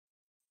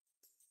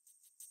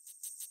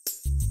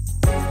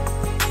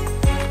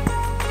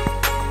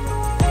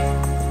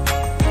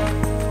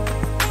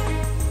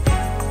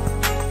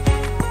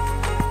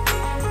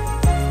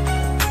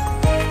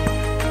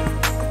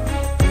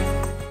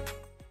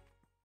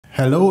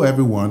Hello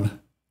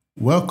everyone,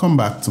 welcome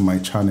back to my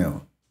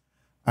channel.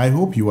 I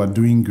hope you are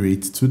doing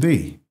great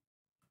today.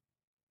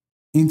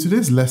 In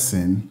today's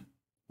lesson,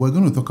 we're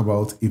going to talk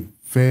about a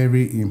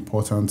very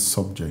important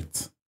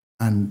subject,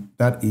 and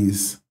that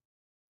is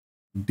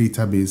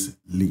database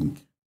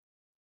link.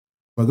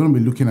 We're going to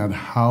be looking at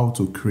how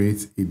to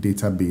create a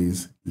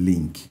database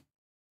link.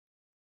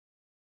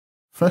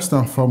 First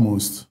and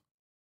foremost,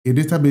 a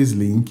database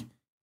link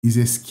is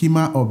a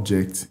schema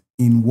object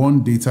in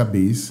one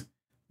database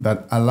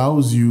that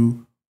allows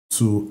you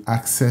to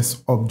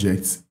access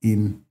objects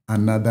in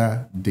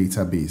another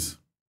database.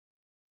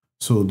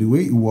 So the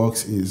way it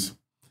works is,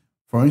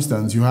 for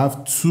instance, you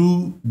have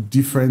two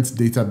different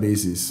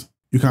databases.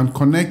 You can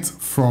connect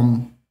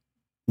from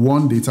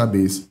one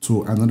database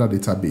to another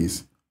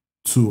database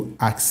to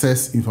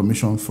access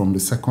information from the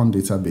second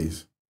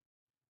database.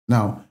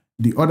 Now,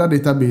 the other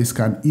database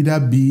can either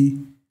be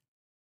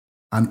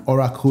an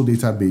Oracle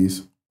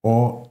database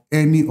or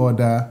any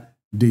other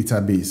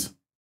database.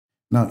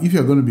 Now, if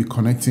you're going to be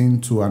connecting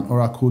to an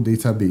Oracle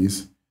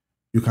database,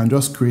 you can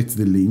just create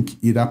the link,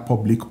 either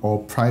public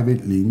or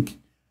private link,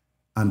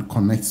 and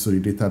connect to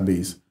the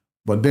database.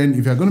 But then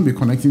if you're going to be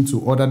connecting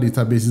to other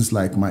databases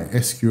like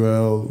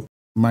MySQL,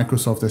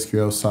 Microsoft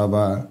SQL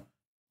Server,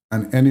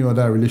 and any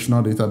other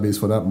relational database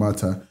for that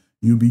matter,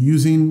 you'll be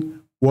using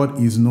what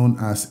is known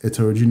as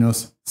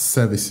heterogeneous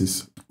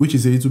services, which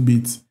is a little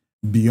bit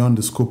beyond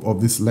the scope of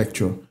this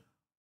lecture.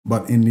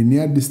 But in the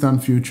near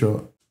distant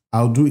future,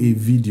 I'll do a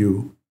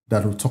video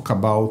that will talk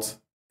about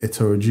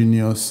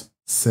heterogeneous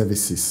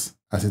services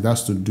as it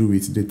has to do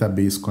with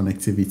database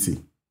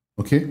connectivity.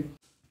 Okay?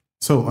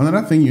 So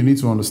another thing you need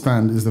to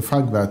understand is the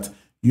fact that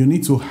you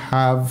need to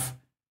have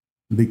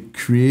the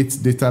create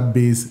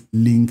database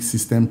link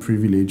system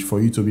privilege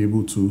for you to be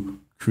able to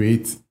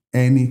create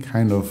any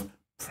kind of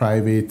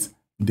private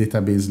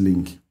database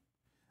link.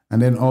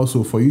 And then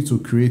also for you to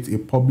create a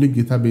public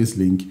database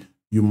link,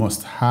 you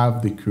must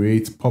have the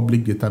create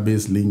public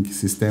database link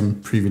system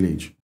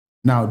privilege.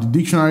 Now, the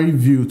dictionary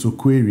view to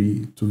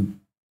query to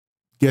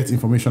get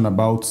information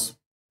about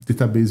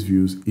database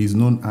views is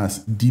known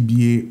as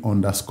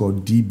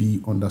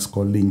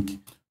DBA_DB_link.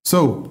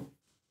 So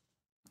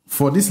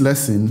for this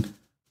lesson,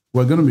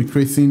 we're going to be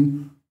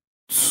creating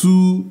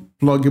two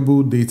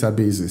pluggable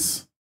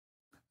databases,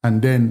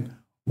 and then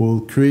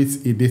we'll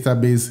create a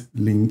database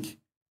link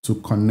to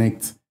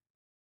connect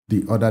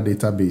the other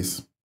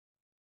database.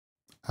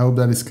 I hope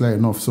that is clear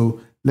enough. So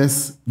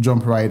let's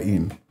jump right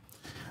in.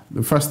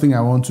 The first thing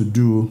I want to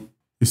do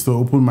is to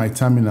open my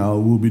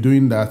terminal. We'll be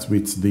doing that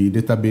with the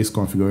database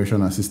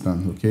configuration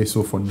assistant. Okay,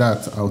 so for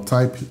that, I'll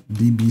type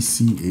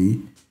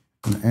dbca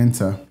and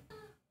enter.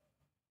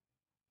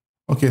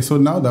 Okay, so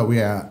now that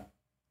we are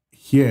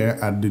here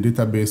at the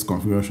database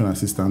configuration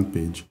assistant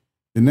page,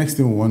 the next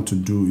thing we want to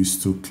do is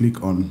to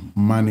click on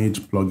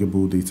manage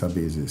pluggable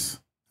databases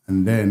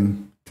and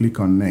then click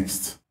on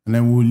next. And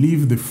then we'll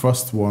leave the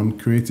first one,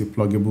 create a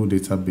pluggable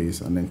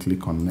database, and then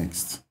click on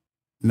next.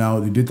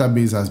 Now the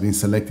database has been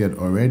selected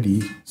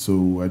already, so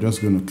we're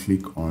just going to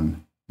click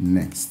on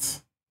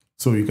next.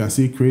 So you can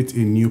see create a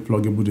new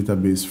pluggable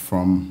database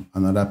from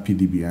another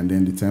PDB, and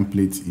then the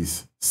template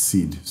is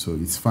seed, so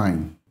it's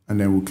fine. And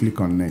then we'll click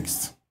on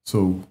next.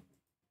 So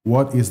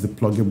what is the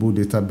pluggable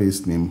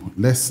database name?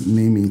 Let's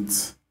name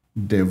it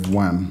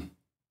dev1.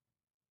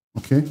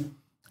 Okay,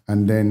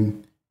 and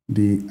then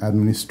the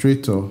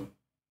administrator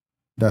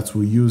that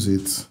will use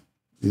it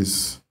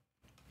is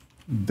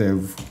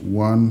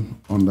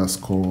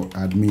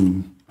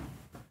dev1_admin.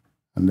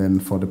 And then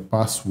for the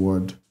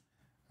password,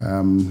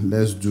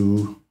 let's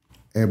do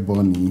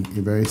Ebony,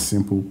 a very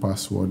simple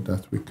password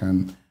that we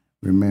can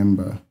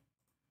remember.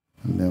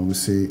 And then we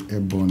say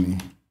Ebony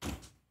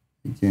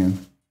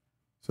again.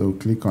 So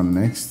click on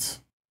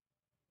next,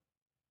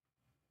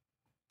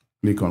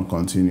 click on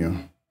continue.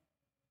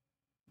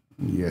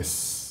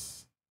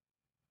 Yes.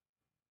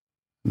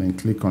 And then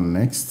click on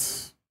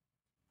next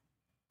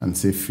and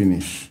say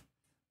finish.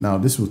 Now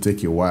this will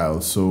take a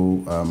while,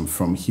 so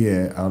from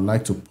here I would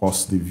like to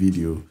pause the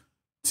video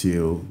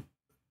till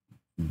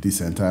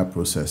this entire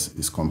process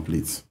is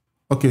complete.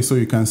 Okay, so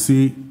you can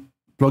see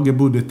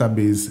pluggable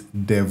database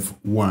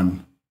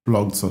dev1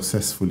 plugged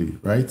successfully,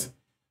 right?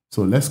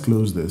 So let's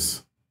close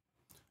this,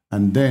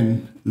 and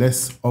then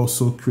let's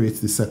also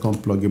create the second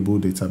pluggable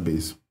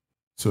database.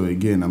 So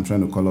again, I'm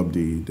trying to call up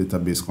the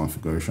database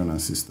configuration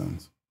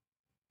assistant.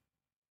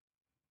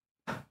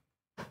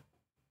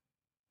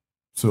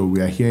 So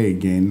we are here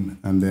again,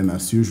 and then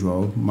as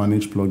usual,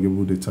 manage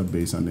pluggable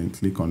database, and then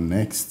click on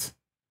next,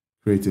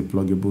 create a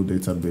pluggable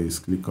database,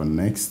 click on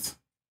next,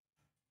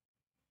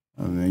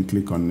 and then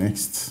click on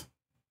next.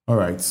 All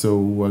right, so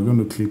we're going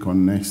to click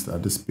on next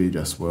at this page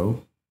as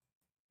well.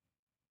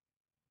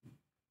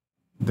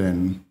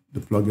 Then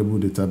the pluggable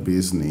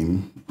database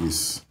name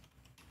is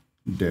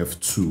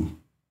dev2,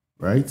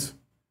 right?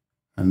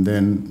 And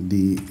then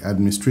the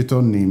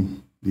administrator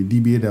name, the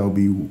DBA that will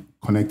be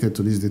connected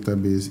to this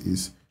database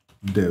is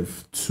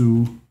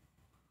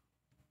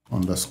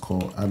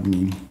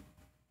dev2_admin.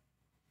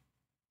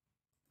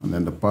 And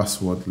then the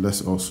password,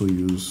 let's also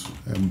use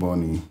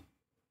Ebony.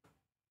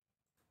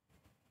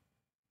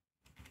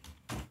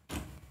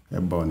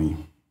 Ebony.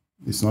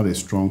 It's not a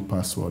strong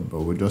password, but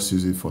we'll just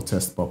use it for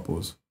test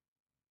purpose.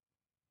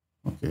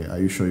 Okay, are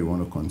you sure you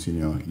want to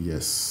continue?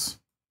 Yes.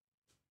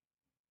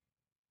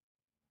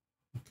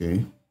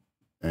 Okay.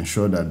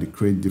 Ensure that the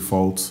create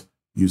default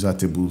user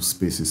table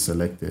space is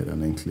selected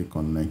and then click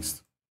on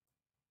next.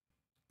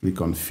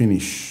 Click on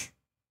finish.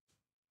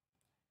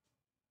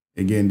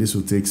 Again, this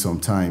will take some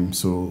time,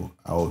 so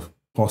I'll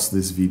pause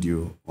this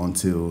video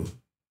until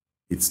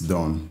it's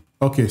done.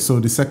 Okay, so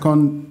the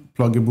second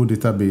pluggable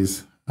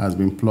database has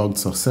been plugged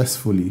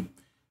successfully.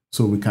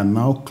 So we can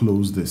now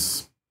close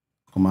this.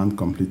 Command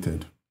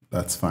completed.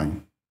 That's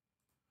fine.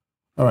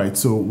 All right,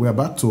 so we're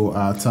back to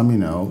our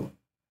terminal.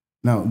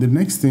 Now, the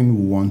next thing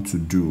we want to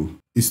do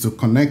is to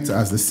connect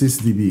as the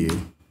sysdba,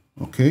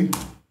 okay?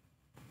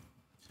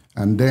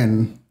 And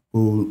then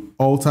we'll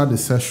alter the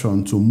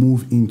session to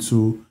move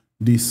into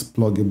these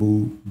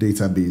pluggable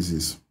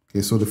databases.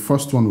 Okay, so the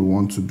first one we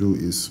want to do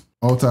is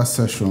alter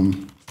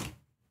session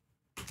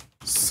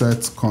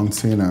set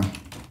container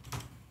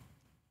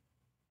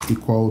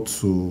equal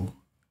to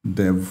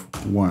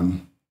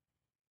dev1.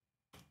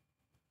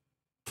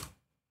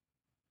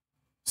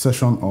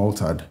 Session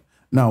altered.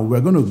 Now we're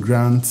going to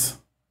grant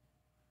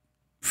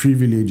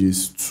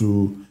privileges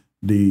to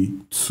the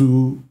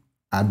two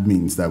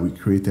admins that we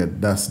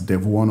created. That's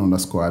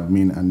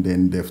dev1_admin and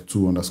then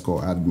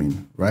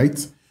dev2_admin,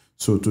 right?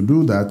 So to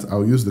do that,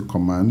 I'll use the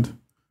command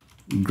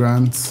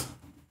grant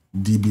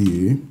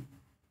DBA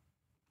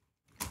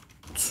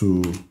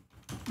to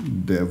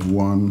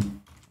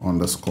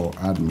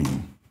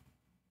dev1_admin.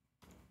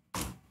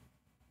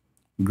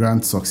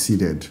 Grant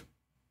succeeded,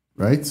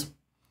 right?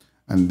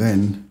 And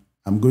then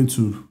I'm going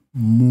to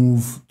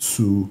move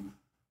to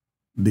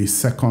the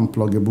second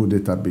pluggable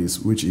database,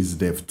 which is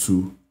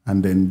dev2,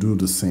 and then do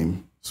the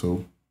same.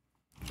 So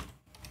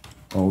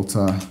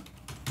alter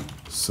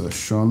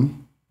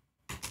session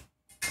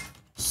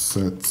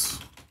set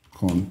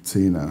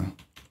container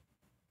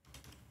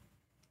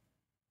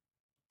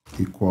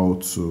equal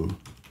to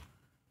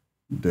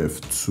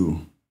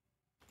dev2.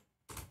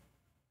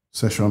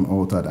 Session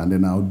altered, and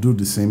then I'll do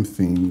the same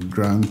thing,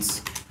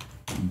 grant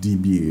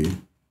DBA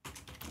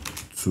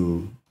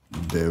to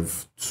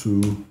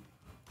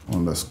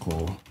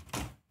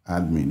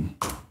dev2_admin.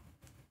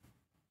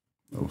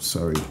 Oh,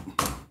 sorry.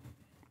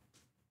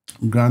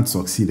 Grant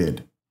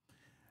succeeded.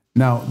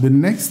 Now, the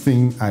next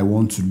thing I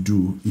want to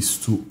do is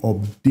to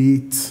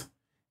update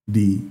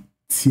the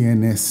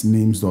TNS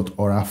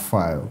names.aura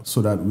file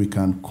so that we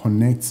can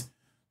connect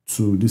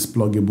to these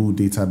pluggable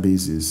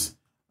databases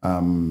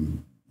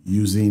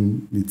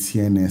using the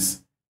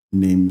TNS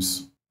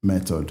names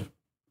method.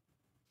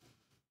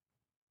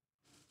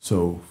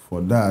 So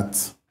for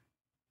that,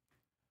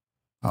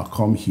 I'll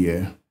come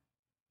here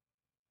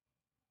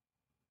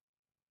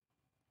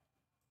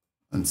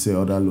and say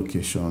other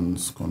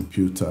locations,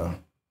 computer,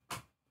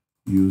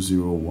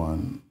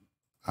 U01,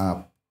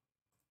 app,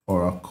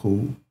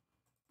 Oracle,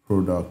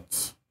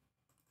 product,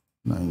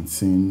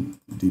 19,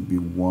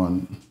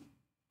 DB1,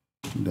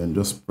 then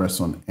just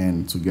press on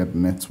N to get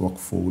network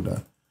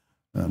folder.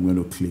 And I'm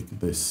going to click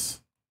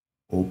this,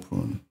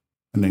 open,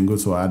 and then go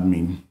to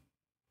admin.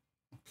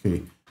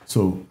 Okay,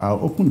 so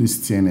I'll open this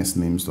TNS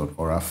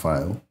names.aura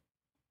file.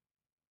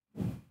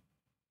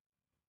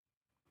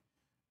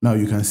 Now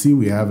you can see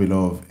we have a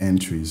lot of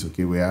entries.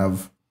 Okay, we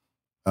have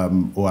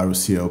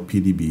ORCL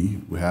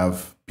PDB, we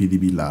have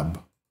PDB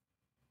lab,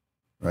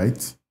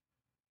 right?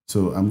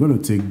 So I'm going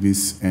to take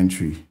this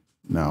entry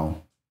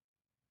now.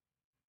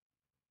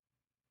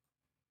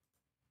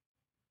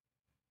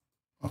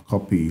 I'll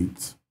copy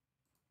it,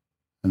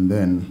 and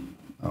then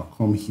I'll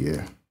come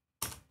here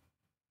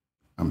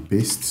and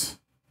paste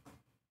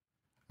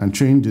and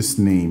change this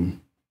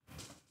name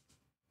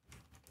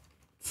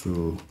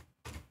to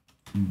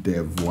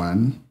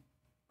dev1,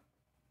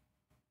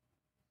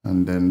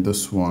 and then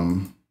this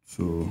one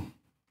to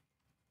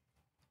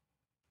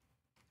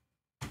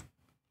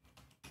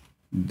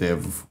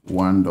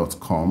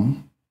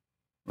dev1.com,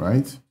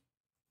 right?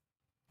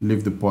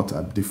 Leave the port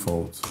at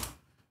default,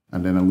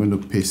 and then I'm going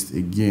to paste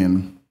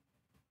again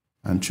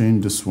and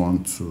change this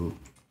one to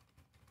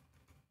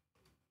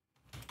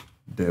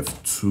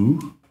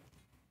dev2,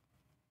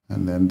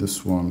 and then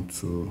this one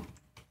to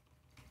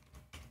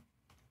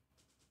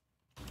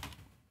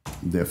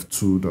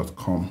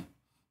dev2.com.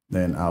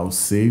 Then I'll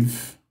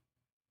save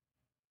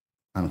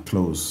and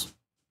close.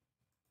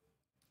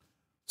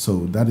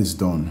 So that is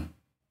done.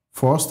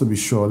 For us to be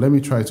sure, let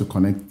me try to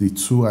connect the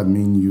two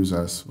admin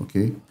users.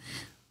 Okay.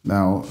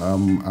 Now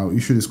I'll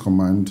issue this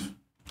command: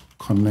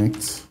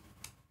 connect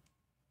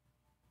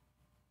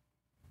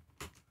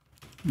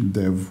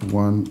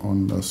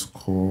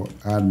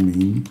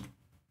dev1_admin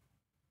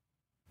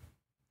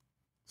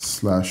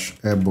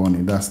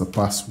 /ebony. That's the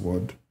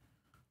password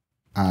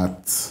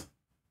at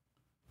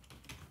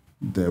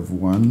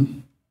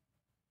dev1.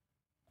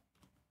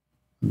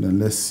 And then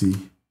let's see.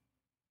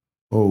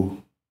 Oh,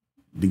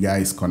 the guy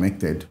is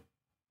connected.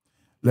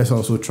 let's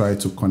also try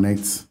to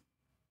connect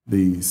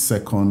the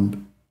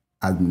second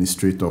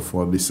administrator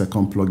for the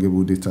second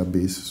pluggable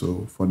database.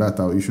 So for that,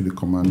 I'll issue the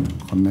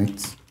command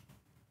connect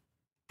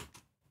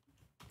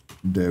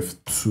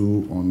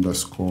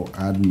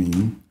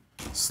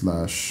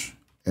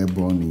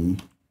dev2_admin/Ebony,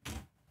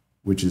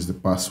 which is the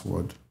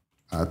password,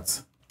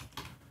 at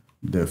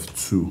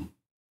dev2.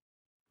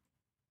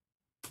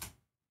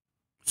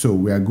 So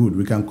we are good.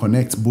 We can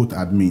connect both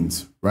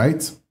admins,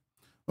 right?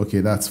 Okay,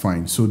 that's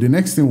fine. So the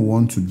next thing we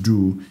want to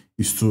do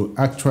is to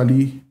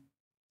actually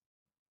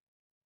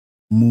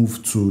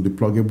move to the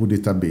pluggable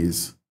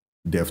database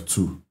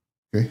dev2.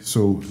 Okay,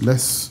 so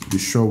let's be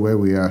sure where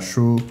we are.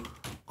 Show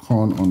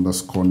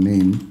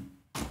con_name.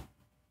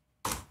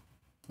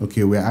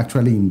 Okay, we're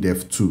actually in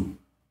dev2,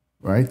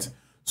 right?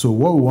 So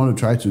what we want to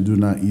try to do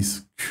now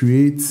is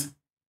create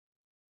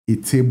a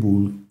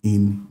table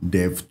in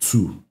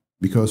dev2,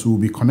 because we'll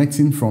be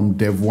connecting from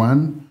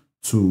dev1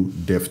 to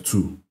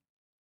dev2.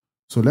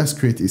 So let's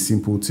create a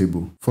simple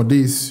table. For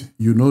this,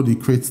 you know the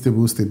create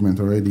table statement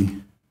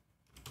already.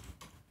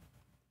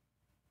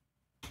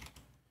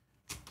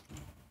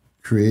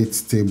 Create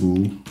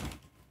table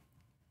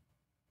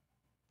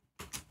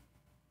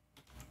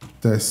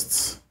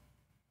test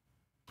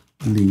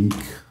link.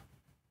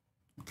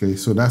 Okay,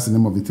 so that's the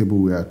name of the table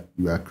we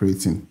are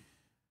creating.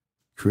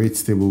 Create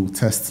table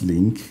test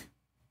link,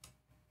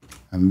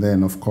 and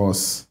then of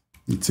course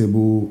the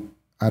table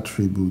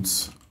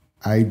attributes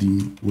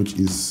ID, which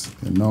is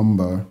a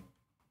number,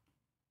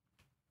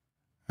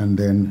 and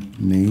then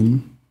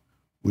name,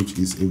 which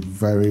is a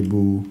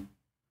variable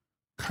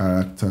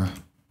character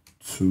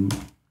 2,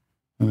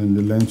 and then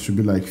the length should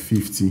be like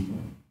 50,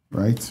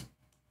 right?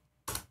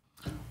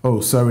 Oh,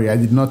 sorry, I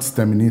did not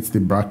terminate the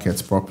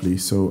brackets properly,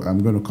 so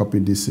I'm going to copy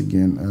this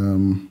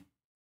again.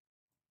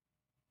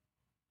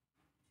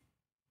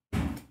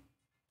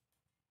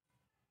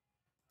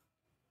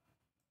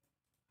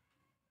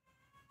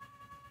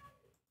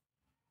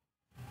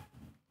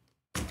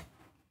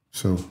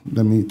 So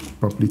let me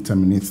properly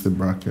terminate the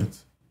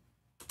bracket.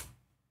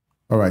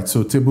 All right,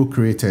 so table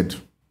created.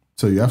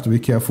 So you have to be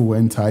careful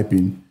when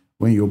typing.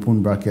 When you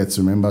open brackets,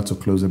 remember to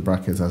close the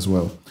brackets as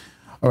well.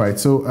 All right,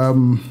 so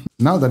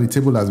now that the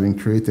table has been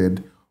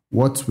created,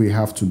 what we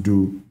have to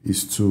do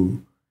is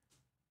to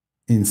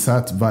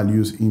insert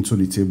values into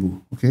the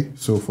table. Okay,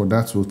 so for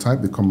that, we'll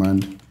type the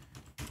command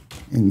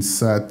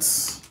insert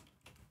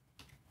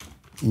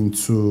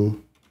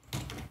into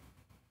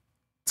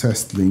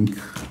test link.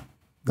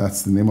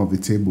 That's the name of the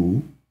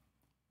table.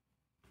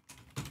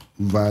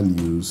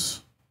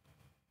 Values.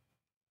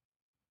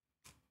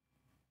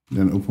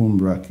 Then open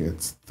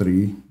brackets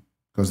 3,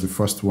 because the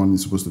first one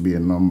is supposed to be a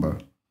number.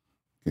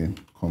 Okay,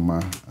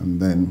 comma, and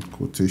then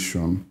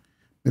quotation.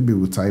 Maybe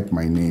we'll type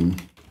my name,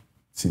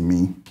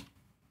 Timmy,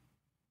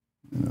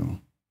 and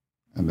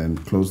then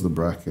close the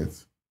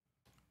bracket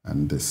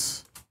and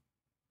this.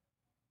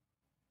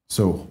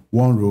 So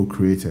one row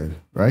created,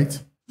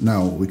 right?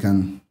 Now we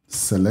can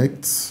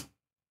select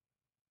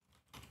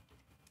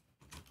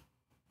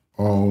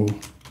all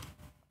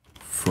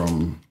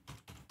from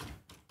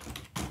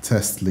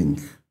test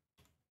link.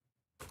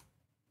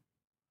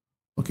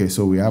 Okay,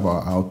 so we have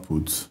our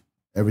output.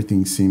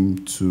 Everything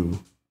seemed to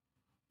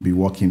be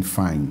working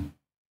fine.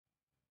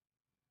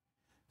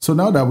 So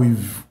now that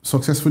we've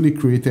successfully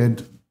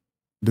created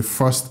the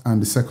first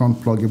and the second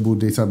pluggable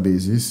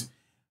databases,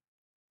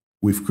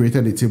 we've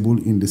created a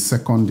table in the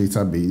second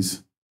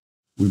database.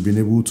 We've been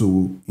able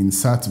to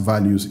insert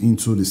values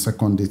into the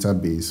second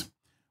database.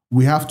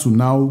 We have to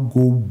now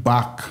go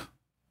back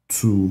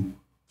to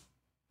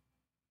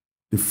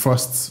the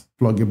first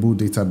pluggable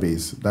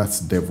database,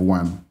 that's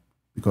dev1,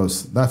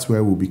 because that's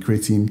where we'll be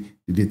creating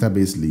the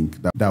database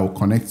link that will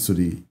connect to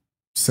the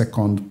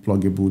second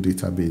pluggable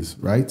database,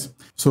 right?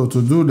 So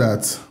to do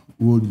that,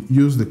 we'll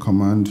use the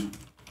command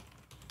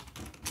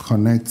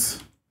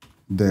connect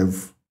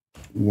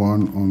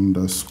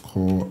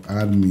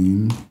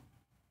dev1_admin,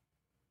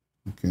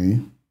 okay,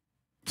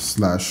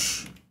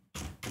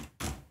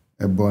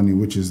 /Ebony,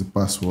 which is the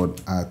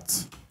password,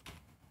 at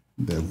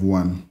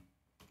dev1.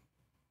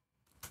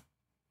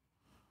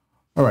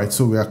 All right,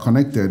 so we are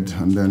connected,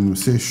 and then we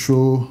say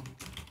show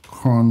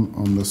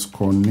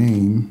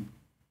con_name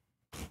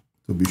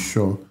to be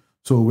sure.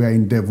 So we are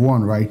in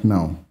dev1 right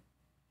now,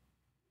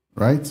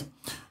 right?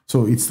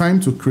 So it's time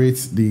to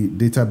create the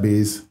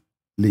database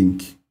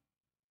link.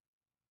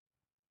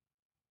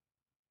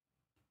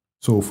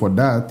 So for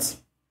that,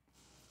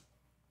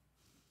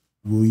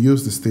 we'll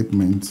use the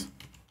statement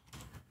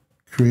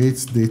create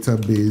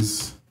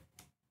database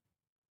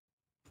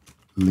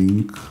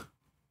link,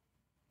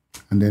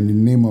 and then the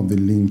name of the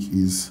link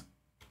is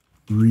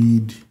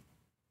read_dev2.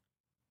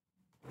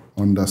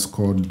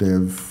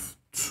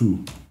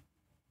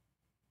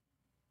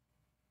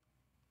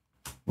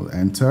 We'll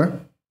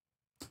enter.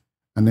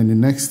 And then the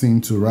next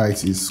thing to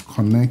write is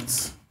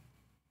connect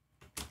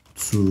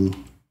to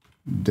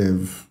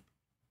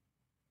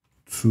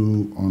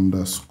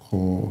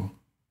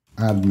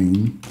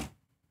dev2_admin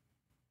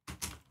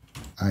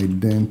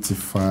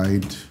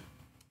identified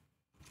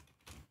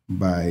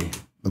by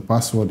The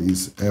password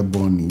is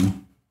Ebony.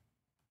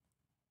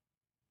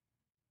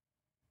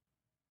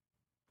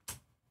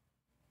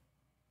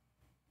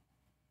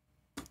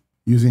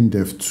 Using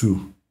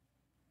dev2,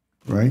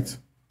 right?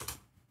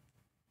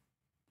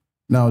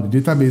 Now the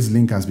database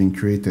link has been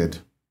created.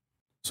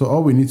 So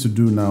all we need to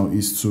do now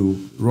is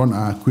to run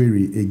our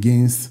query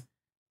against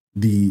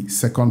the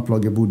second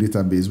pluggable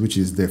database, which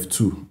is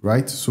dev2,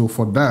 right? So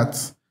for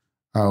that,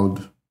 I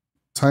would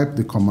type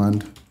the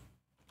command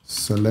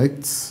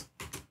select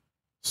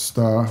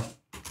star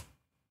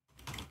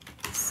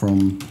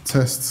from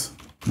test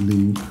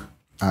link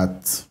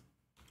at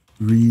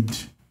read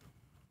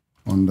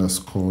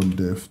underscore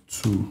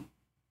dev2.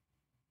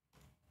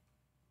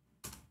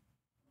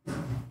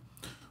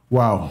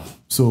 Wow,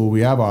 so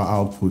we have our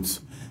output.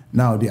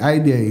 Now the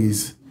idea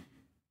is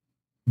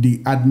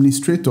the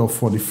administrator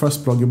for the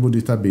first pluggable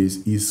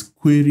database is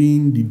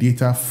querying the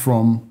data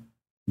from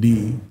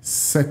the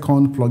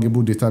second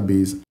pluggable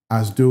database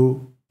as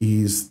though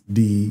he is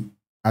the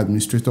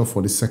administrator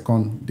for the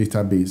second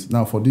database.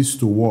 Now for this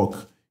to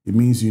work, it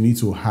means you need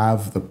to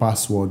have the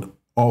password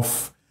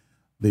of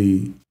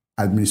the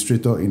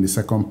administrator in the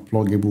second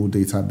pluggable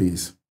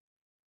database.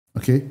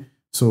 Okay,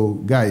 so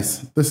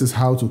guys, this is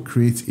how to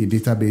create a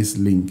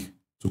database link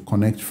to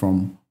connect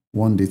from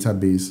one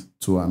database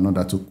to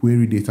another, to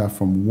query data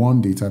from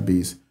one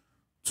database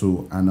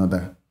to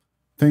another.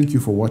 Thank you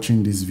for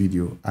watching this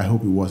video. I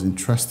hope it was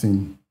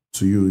interesting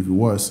to you. If it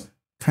was,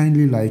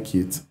 kindly like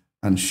it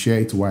and share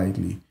it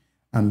widely.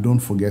 And don't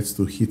forget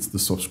to hit the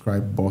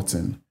subscribe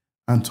button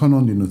and turn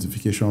on the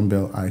notification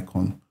bell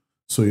icon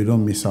so you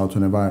don't miss out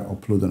whenever I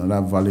upload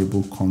another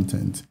valuable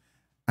content.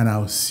 And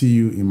I'll see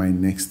you in my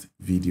next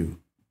video.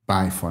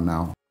 Bye for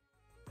now.